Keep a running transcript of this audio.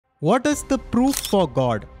What is the proof for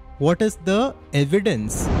God? What is the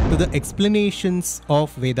evidence to the explanations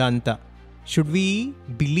of Vedanta? Should we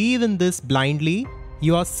believe in this blindly?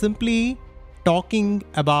 You are simply talking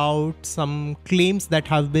about some claims that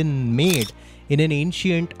have been made in an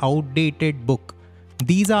ancient, outdated book.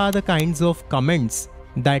 These are the kinds of comments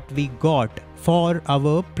that we got for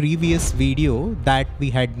our previous video that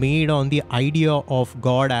we had made on the idea of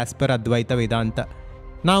God as per Adhvaitha Vedanta.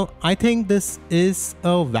 Now, I think this is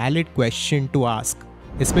a valid question to ask,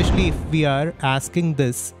 especially if we are asking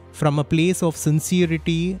this from a place of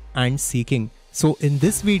sincerity and seeking. So in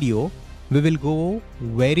this video, we will go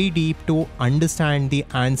very deep to understand the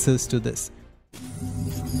answers to this.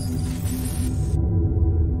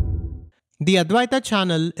 The Adhvaitha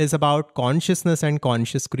channel is about consciousness and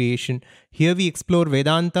conscious creation. Here we explore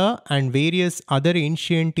Vedanta and various other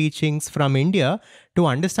ancient teachings from India to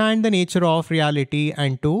understand the nature of reality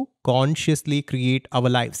and to consciously create our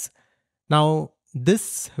lives. Now,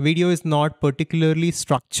 this video is not particularly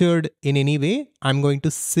structured in any way. I'm going to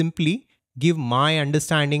simply give my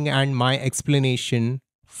understanding and my explanation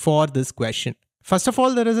for this question. First of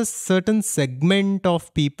all, there is a certain segment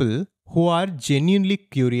of people who are genuinely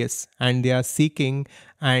curious and they are seeking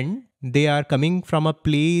and they are coming from a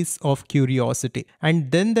place of curiosity.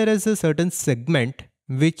 And then there is a certain segment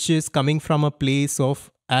which is coming from a place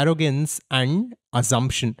of arrogance and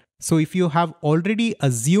assumption. So if you have already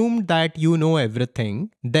assumed that you know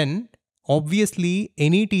everything, then obviously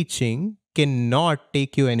any teaching cannot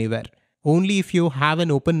take you anywhere. Only if you have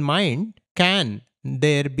an open mind can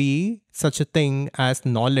there be such a thing as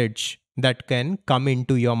knowledge that can come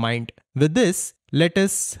into your mind. With this, let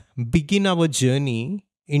us begin our journey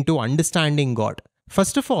into understanding God.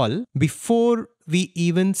 First of all, before we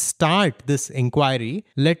even start this inquiry,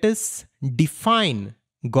 let us define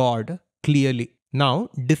God clearly. Now,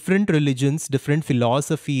 different religions, different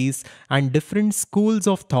philosophies, and different schools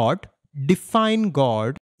of thought define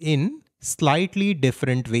God in slightly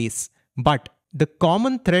different ways. But the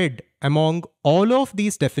common thread among all of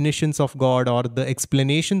these definitions of God or the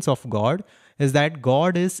explanations of God is that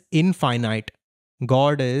God is infinite.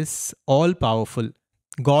 God is all-powerful.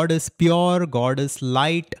 God is pure, God is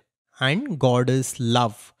light, and God is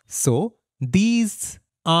love. So, these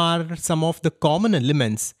are some of the common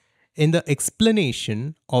elements in the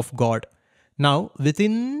explanation of God. Now,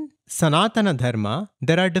 within Sanatana Dharma,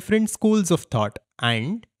 there are different schools of thought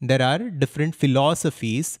and there are different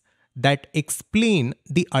philosophies that explain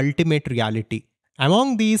the ultimate reality.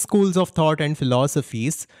 Among these schools of thought and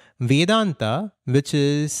philosophies, Vedanta, which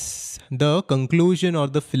is the conclusion or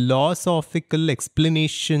the philosophical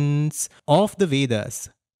explanations of the Vedas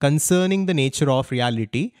concerning the nature of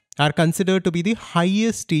reality, are considered to be the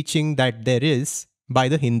highest teaching that there is by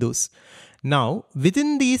the Hindus. Now,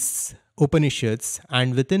 within these Upanishads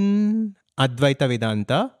and within Advaita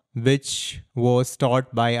Vedanta, which was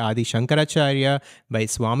taught by Adi Shankaracharya, by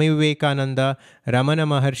Swami Vivekananda, Ramana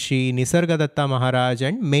Maharshi, Nisargadatta Maharaj,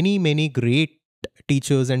 and many great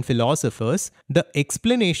teachers and philosophers, the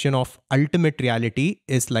explanation of ultimate reality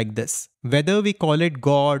is like this. Whether we call it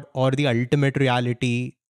God or the ultimate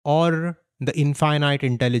reality or the infinite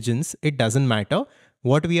intelligence, it doesn't matter.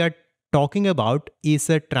 What we are talking about is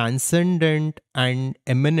a transcendent and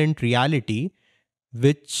immanent reality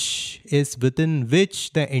which is within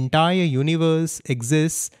which the entire universe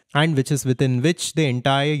exists and which is within which the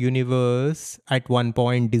entire universe at one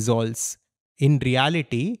point dissolves. In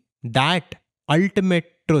reality, that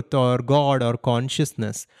ultimate truth or God or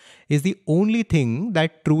consciousness is the only thing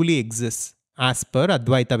that truly exists as per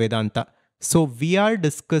Advaita Vedanta. So we are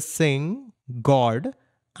discussing God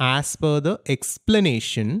as per the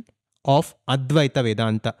explanation of Advaita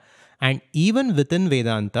Vedanta. And even within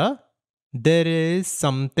Vedanta, there is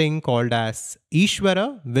something called as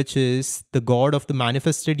Ishvara, which is the God of the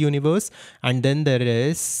manifested universe. And then there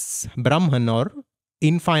is Brahman or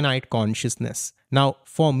infinite consciousness. Now,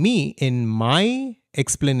 for me, in my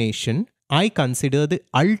explanation, I consider the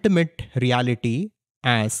ultimate reality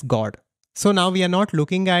as God. So now we are not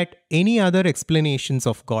looking at any other explanations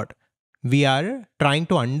of God. We are trying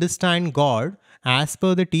to understand God as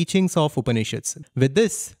per the teachings of Upanishads. With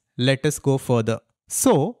this, let us go further.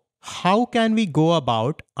 So, how can we go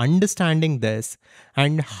about understanding this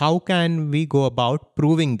and how can we go about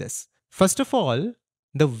proving this? First of all,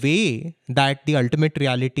 the way that the ultimate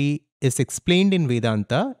reality is explained in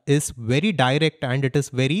Vedanta is very direct and it is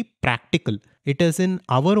very practical. It is in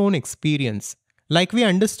our own experience. Like we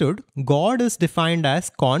understood, God is defined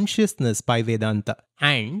as consciousness by Vedanta.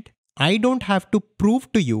 And I don't have to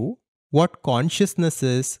prove to you what consciousness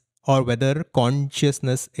is or whether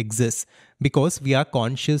consciousness exists because we are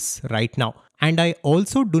conscious right now. And I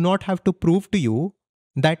also do not have to prove to you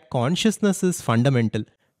that consciousness is fundamental,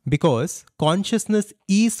 because consciousness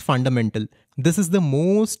is fundamental. This is the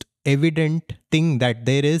most evident thing that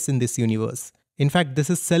there is in this universe. In fact, this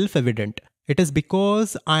is self-evident. It is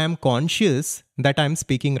because I am conscious that I am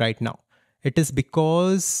speaking right now. It is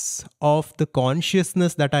because of the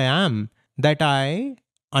consciousness that I am that I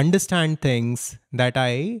understand things, that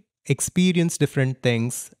I experience different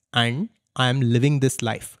things, and I am living this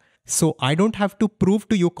life. So I don't have to prove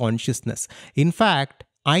to you consciousness. In fact,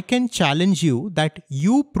 I can challenge you that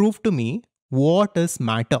you prove to me what is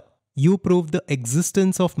matter. You prove the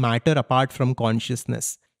existence of matter apart from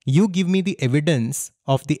consciousness. You give me the evidence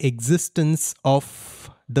of the existence of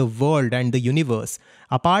the world and the universe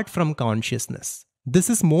apart from consciousness. This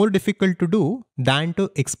is more difficult to do than to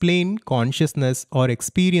explain consciousness or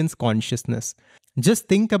experience consciousness. Just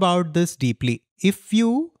think about this deeply. If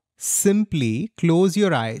you simply close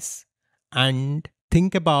your eyes and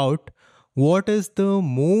think about what is the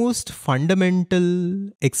most fundamental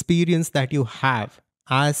experience that you have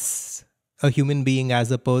as a human being,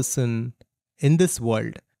 as a person in this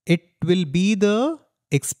world, it will be the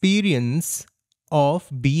experience of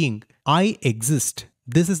being. I exist.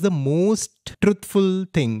 This is the most truthful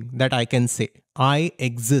thing that I can say. I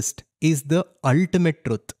exist is the ultimate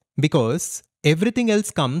truth, because everything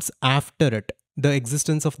else comes after it. The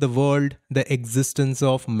existence of the world, the existence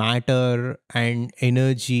of matter and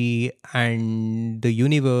energy and the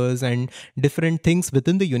universe and different things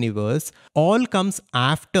within the universe all comes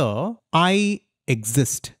after I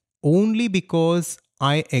exist. Only because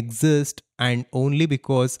I exist and only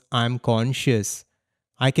because I'm conscious,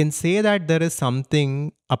 I can say that there is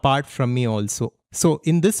something apart from me also. So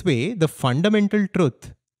in this way, the fundamental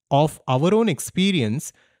truth of our own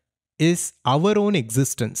experience is our own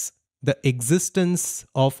existence, the existence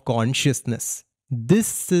of consciousness.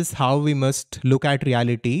 This is how we must look at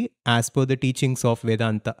reality as per the teachings of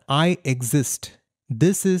Vedanta. I exist.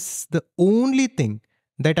 This is the only thing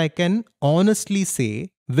that I can honestly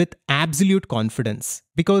say with absolute confidence,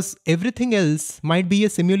 because everything else might be a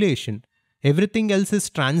simulation. Everything else is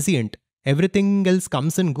transient. Everything else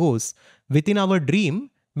comes and goes. Within our dream,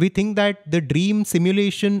 we think that the dream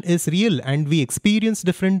simulation is real and we experience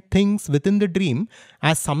different things within the dream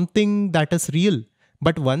as something that is real.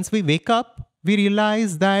 But once we wake up, we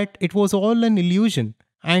realize that it was all an illusion.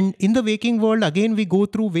 And in the waking world, again, we go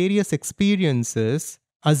through various experiences,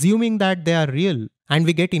 assuming that they are real. And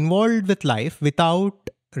we get involved with life without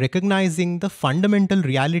recognizing the fundamental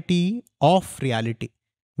reality of reality,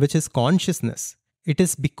 which is consciousness. It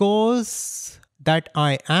is because that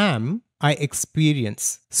I am, I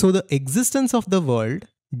experience. So the existence of the world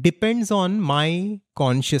depends on my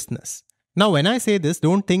consciousness. Now, when I say this,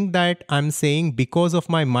 don't think that I'm saying because of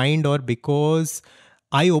my mind or because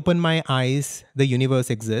I open my eyes, the universe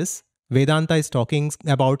exists. Vedanta is talking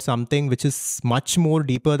about something which is much more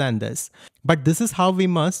deeper than this. But this is how we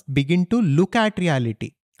must begin to look at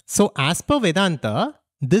reality. So as per Vedanta,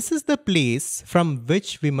 this is the place from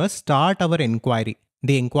which we must start our inquiry.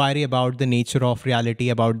 The inquiry about the nature of reality,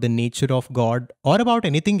 about the nature of God, or about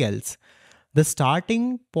anything else. The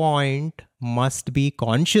starting point must be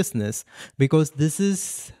consciousness, because this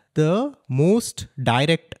is the most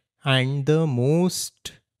direct and the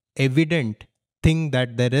most evident thing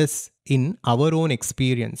that there is in our own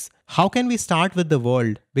experience. How can we start with the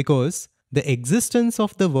world? Because the existence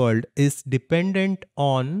of the world is dependent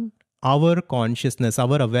on our consciousness,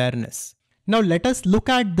 our awareness. Now let us look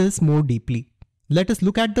at this more deeply. Let us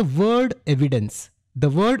look at the word evidence. The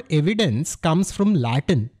word evidence comes from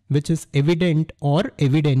Latin, which is evident or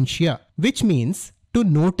evidentia, which means to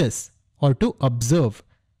notice or to observe.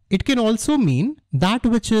 It can also mean that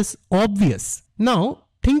which is obvious. Now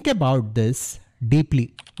think about this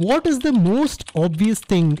deeply. What is the most obvious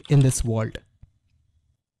thing in this world?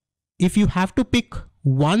 If you have to pick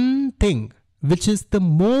one thing which is the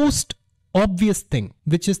most obvious thing,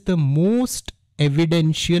 which is the most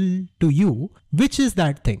evidential to you, which is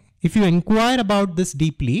that thing? If you inquire about this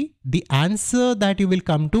deeply, the answer that you will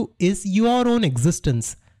come to is your own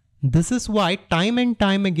existence. This is why time and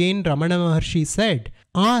time again Ramana Maharshi said,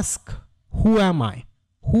 ask, who am I?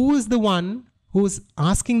 Who is the one who is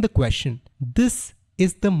asking the question? This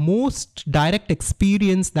is the most direct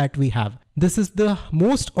experience that we have. This is the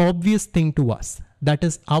most obvious thing to us. That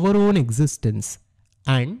is our own existence,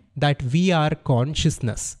 and that we are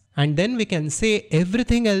consciousness. And then we can say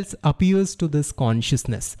everything else appears to this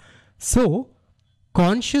consciousness. So,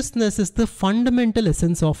 consciousness is the fundamental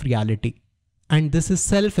essence of reality. And this is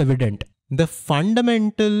self-evident. The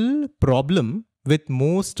fundamental problem with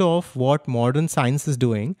most of what modern science is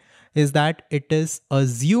doing is that it is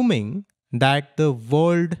assuming that the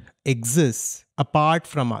world exists apart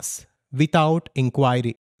from us, without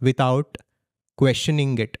inquiry, without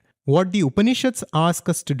questioning it. What the Upanishads ask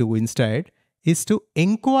us to do instead is to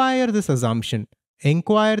inquire this assumption,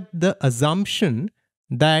 inquire the assumption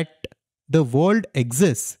that the world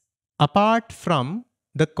exists apart from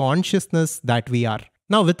the consciousness that we are.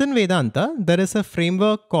 Now, within Vedanta, there is a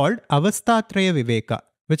framework called Avastatraya Viveka,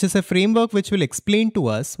 which is a framework which will explain to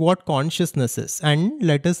us what consciousness is. And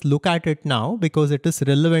let us look at it now because it is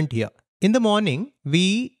relevant here. In the morning,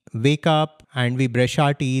 we wake up and we brush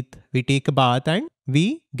our teeth, we take a bath, and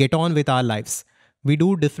we get on with our lives. We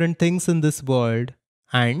do different things in this world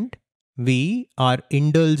and we are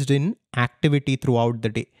indulged in activity throughout the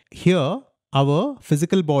day. Here, our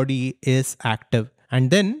physical body is active.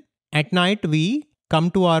 And then at night, we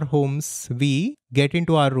come to our homes, we get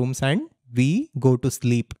into our rooms and we go to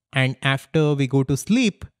sleep. And after we go to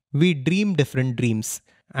sleep, we dream different dreams.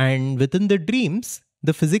 And within the dreams,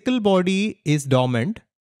 the physical body is dormant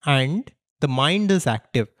and the mind is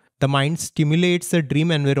active. The mind stimulates the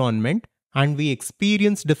dream environment and we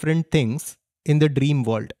experience different things in the dream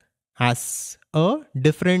world as a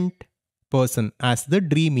different person, as the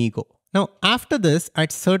dream ego. Now, after this,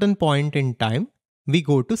 at certain point in time, we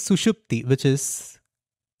go to Sushupti, which is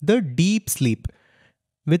the deep sleep.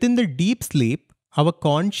 Within the deep sleep, our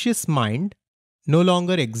conscious mind no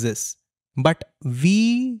longer exists, but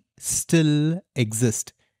we still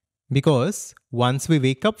exist. Because once we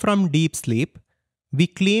wake up from deep sleep, we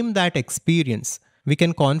claim that experience. We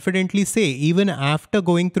can confidently say, even after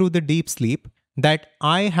going through the deep sleep, that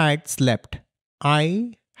I had slept.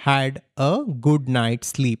 I had a good night's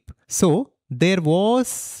sleep. So there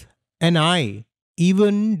was an I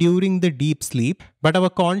even during the deep sleep, but our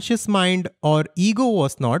conscious mind or ego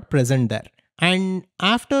was not present there. And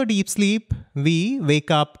after deep sleep, we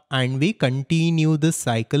wake up and we continue this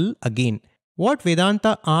cycle again. What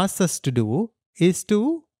Vedanta asks us to do is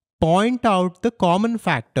to point out the common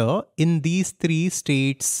factor in these three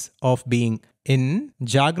states of being. In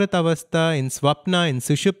Jagrata Avastha, in Swapna, in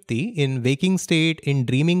Sushupti, in waking state, in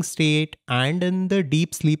dreaming state, and in the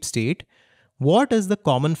deep sleep state, what is the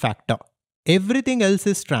common factor? Everything else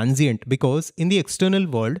is transient because in the external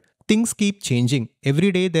world, things keep changing.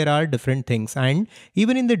 Every day there are different things. And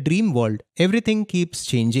even in the dream world, everything keeps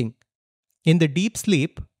changing. In the deep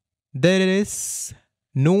sleep, there is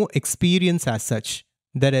no experience as such.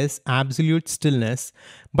 There is absolute stillness,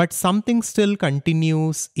 but something still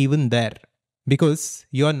continues even there. Because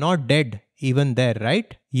you are not dead even there,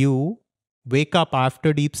 right? You wake up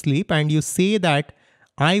after deep sleep and you say that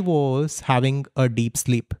I was having a deep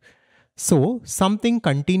sleep. So something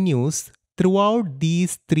continues throughout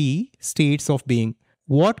these three states of being.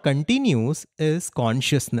 What continues is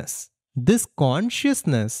consciousness. This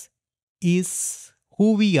consciousness is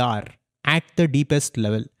who we are at the deepest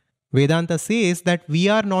level. Vedanta says that we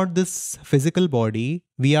are not this physical body,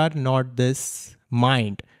 we are not this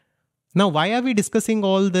mind. Now, why are we discussing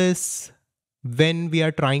all this when we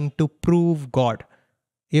are trying to prove God?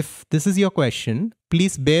 If this is your question,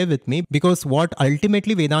 please bear with me, because what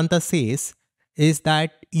ultimately Vedanta says is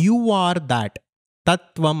that you are that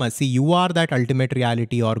Tattvamasi, you are that ultimate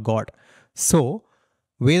reality or God. So,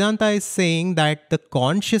 Vedanta is saying that the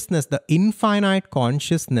consciousness, the infinite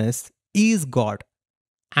consciousness is God.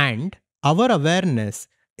 And our awareness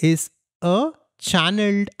is a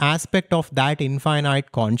channeled aspect of that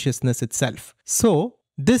infinite consciousness itself. So,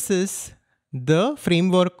 this is the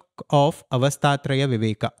framework of Avastatraya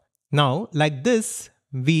Viveka. Now, like this,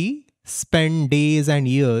 we spend days and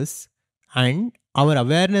years and our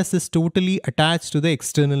awareness is totally attached to the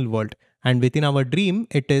external world. And within our dream,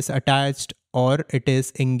 it is attached or it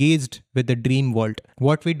is engaged with the dream world.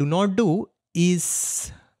 What we do not do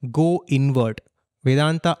is go inward.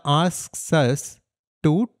 Vedanta asks us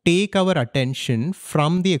to take our attention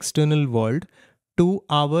from the external world to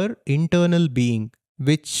our internal being,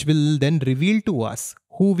 which will then reveal to us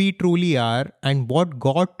who we truly are and what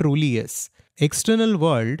God truly is. External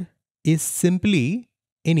world is simply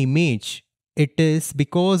an image. It is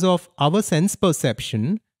because of our sense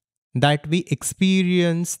perception that we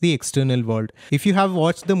experience the external world. If you have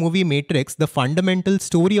watched the movie Matrix, the fundamental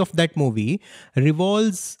story of that movie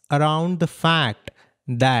revolves around the fact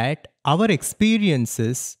that our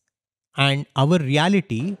experiences and our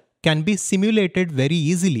reality can be simulated very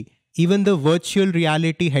easily. Even the virtual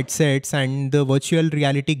reality headsets and the virtual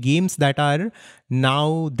reality games that are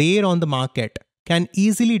now there on the market can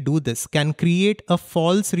easily do this, can create a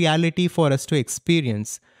false reality for us to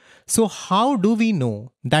experience. So how do we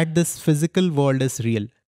know that this physical world is real?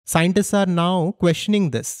 Scientists are now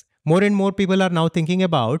questioning this. More and more people are now thinking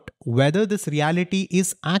about whether this reality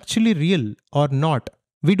is actually real or not.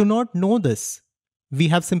 We do not know this. We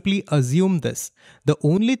have simply assumed this. The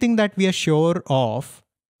only thing that we are sure of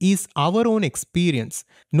is our own experience.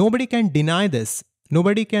 Nobody can deny this.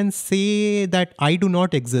 Nobody can say that I do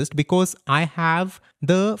not exist because I have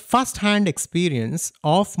the first hand experience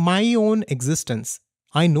of my own existence.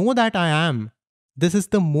 I know that I am. This is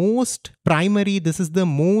the most primary, this is the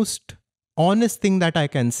most honest thing that I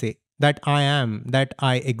can say, that I am, that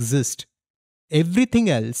I exist. Everything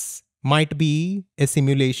else might be a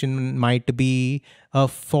simulation, might be a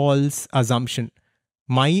false assumption.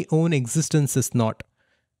 My own existence is not.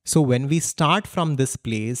 So when we start from this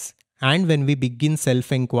place and when we begin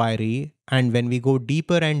self-inquiry and when we go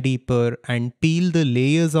deeper and deeper and peel the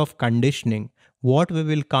layers of conditioning, what we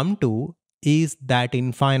will come to is that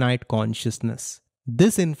infinite consciousness.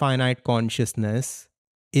 This infinite consciousness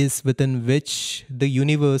is within which the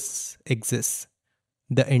universe exists.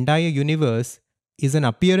 The entire universe is an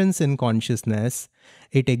appearance in consciousness.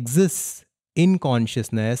 It exists in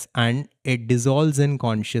consciousness and it dissolves in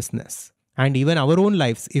consciousness. And even our own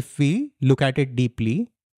lives, if we look at it deeply,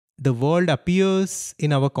 the world appears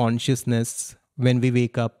in our consciousness when we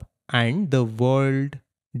wake up and the world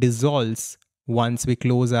dissolves once we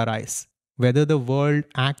close our eyes. Whether the world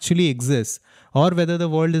actually exists or whether the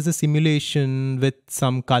world is a simulation with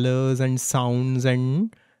some colors and sounds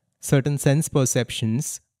and certain sense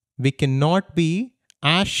perceptions, we cannot be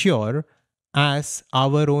as sure as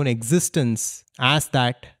our own existence as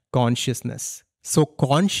that consciousness. So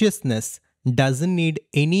consciousness doesn't need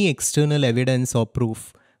any external evidence or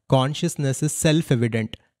proof. Consciousness is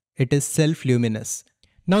self-evident. It is self-luminous.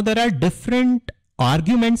 Now there are different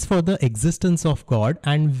arguments for the existence of God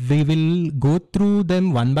and we will go through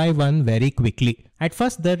them one by one very quickly. At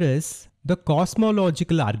first there is the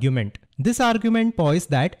cosmological argument. This argument posits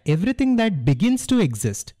that everything that begins to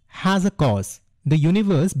exist has a cause. The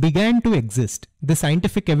universe began to exist. The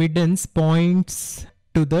scientific evidence points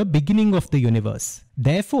to the beginning of the universe.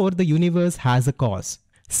 Therefore, the universe has a cause.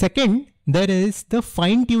 Second, there is the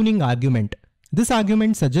fine-tuning argument. This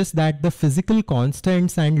argument suggests that the physical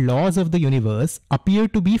constants and laws of the universe appear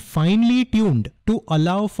to be finely tuned to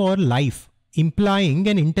allow for life, implying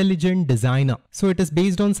an intelligent designer. So it is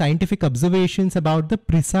based on scientific observations about the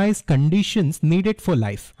precise conditions needed for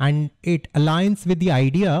life, and it aligns with the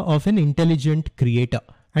idea of an intelligent creator.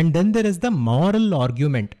 And then there is the moral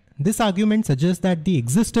argument. This argument suggests that the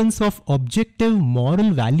existence of objective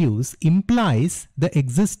moral values implies the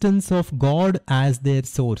existence of God as their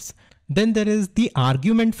source. Then there is the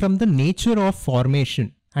argument from the nature of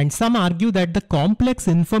formation. And some argue that the complex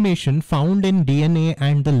information found in DNA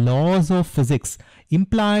and the laws of physics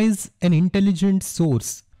implies an intelligent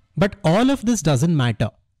source. But all of this doesn't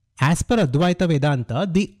matter. As per Adhvaitha Vedanta,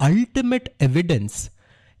 the ultimate evidence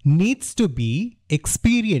needs to be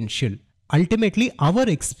experiential. Ultimately, our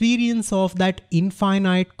experience of that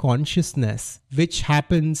infinite consciousness, which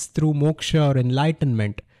happens through moksha or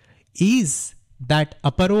enlightenment, is that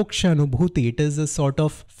Aparoksha Anubhuti. It is a sort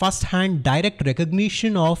of first-hand direct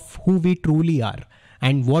recognition of who we truly are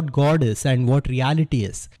and what God is and what reality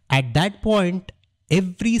is. At that point,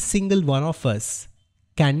 every single one of us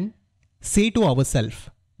can say to ourselves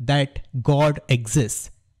that God exists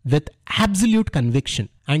with absolute conviction.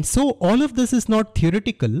 And so all of this is not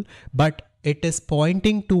theoretical, but it is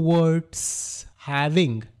pointing towards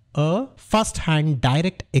having a first-hand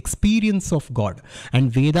direct experience of God.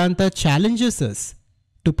 And Vedanta challenges us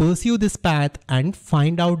to pursue this path and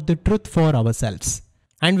find out the truth for ourselves.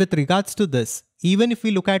 And with regards to this, even if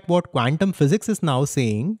we look at what quantum physics is now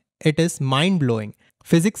saying, it is mind-blowing.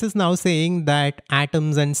 Physics is now saying that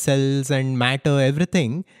atoms and cells and matter,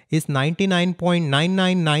 everything is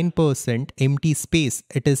 99.999% empty space.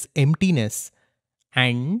 It is emptiness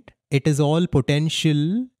and it is all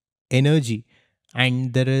potential energy.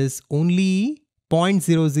 And there is only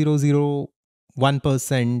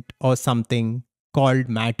 0.0001% or something called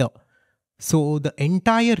matter. So the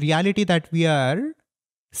entire reality that we are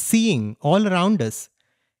seeing all around us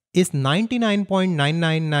is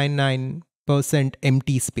 99.9999%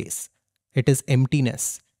 empty space. It is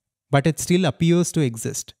emptiness, but it still appears to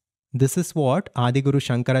exist. This is what Adiguru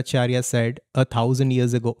Shankaracharya said 1,000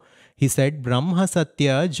 years ago. He said, Brahma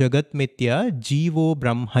Satya Jagat Mithya Jivo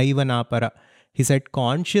Brahmaiva Napara. He said,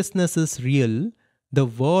 consciousness is real. The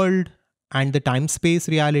world and the time-space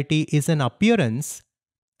reality is an appearance,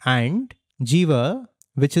 and Jiva,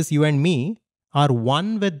 which is you and me, are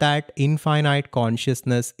one with that infinite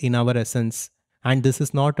consciousness in our essence. And this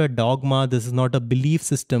is not a dogma, this is not a belief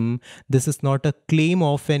system, this is not a claim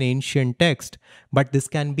of an ancient text, but this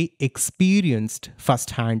can be experienced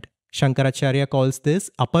firsthand. Shankaracharya calls this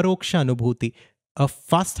Aparoksha Anubhuti, a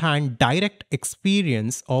first-hand direct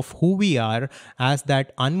experience of who we are as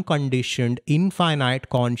that unconditioned, infinite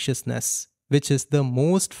consciousness, which is the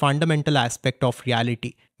most fundamental aspect of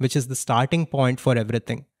reality, which is the starting point for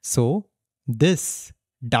everything. So, this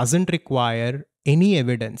doesn't require any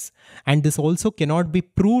evidence, and this also cannot be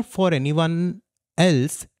proved for anyone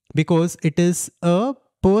else because it is a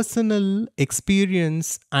personal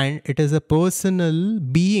experience and it is a personal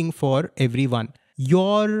being for everyone.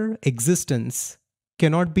 Your existence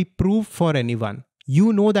cannot be proved for anyone.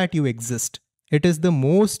 You know that you exist. It is the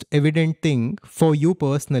most evident thing for you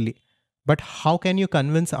personally. But how can you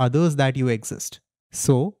convince others that you exist?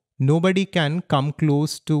 So, nobody can come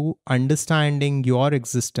close to understanding your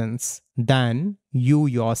existence than you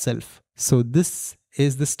yourself. So, this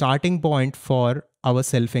is the starting point for our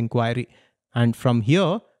self inquiry. And from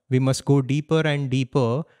here, we must go deeper and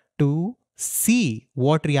deeper to see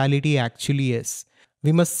what reality actually is.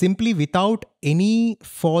 We must simply, without any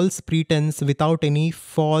false pretense, without any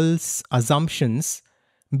false assumptions,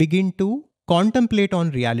 begin to contemplate on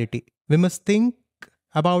reality. We must think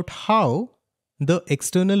about how the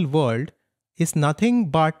external world is nothing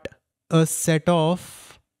but a set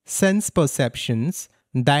of sense perceptions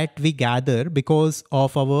that we gather because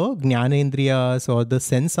of our jnanendriyas or the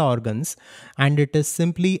sense organs, and it is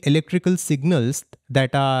simply electrical signals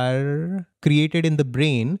that are created in the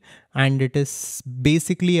brain, and it is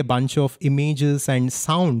basically a bunch of images and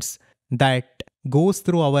sounds that goes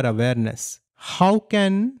through our awareness. How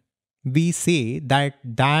can we say that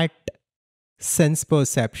that sense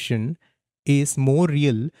perception is more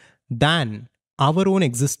real than our own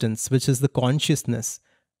existence, which is the consciousness?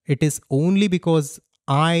 It is only because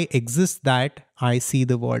I exist that I see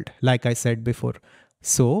the world, like I said before.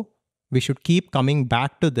 So we should keep coming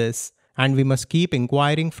back to this, and we must keep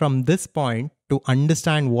inquiring from this point to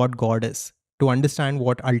understand what God is, to understand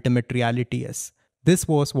what ultimate reality is. This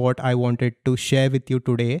was what I wanted to share with you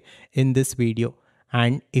today in this video.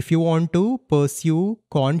 And if you want to pursue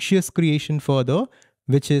conscious creation further,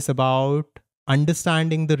 which is about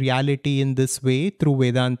understanding the reality in this way through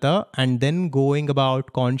Vedanta and then going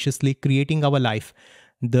about consciously creating our life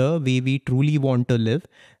the way we truly want to live,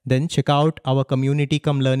 then check out our community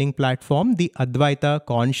cum learning platform, the Adhvaitha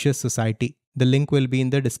Conscious Society. The link will be in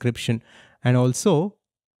the description. And also,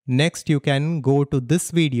 next you can go to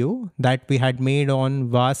this video that we had made on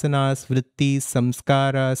vasanas, vrittis,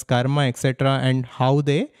 samskaras, karma, etc. and how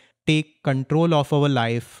they take control of our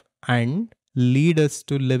life and lead us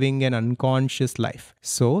to living an unconscious life.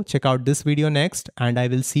 So check out this video next, and I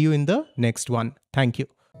will see you in the next one. Thank you.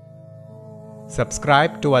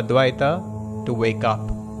 Subscribe to Adhvaitha to wake up.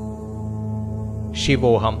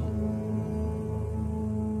 Shivoham.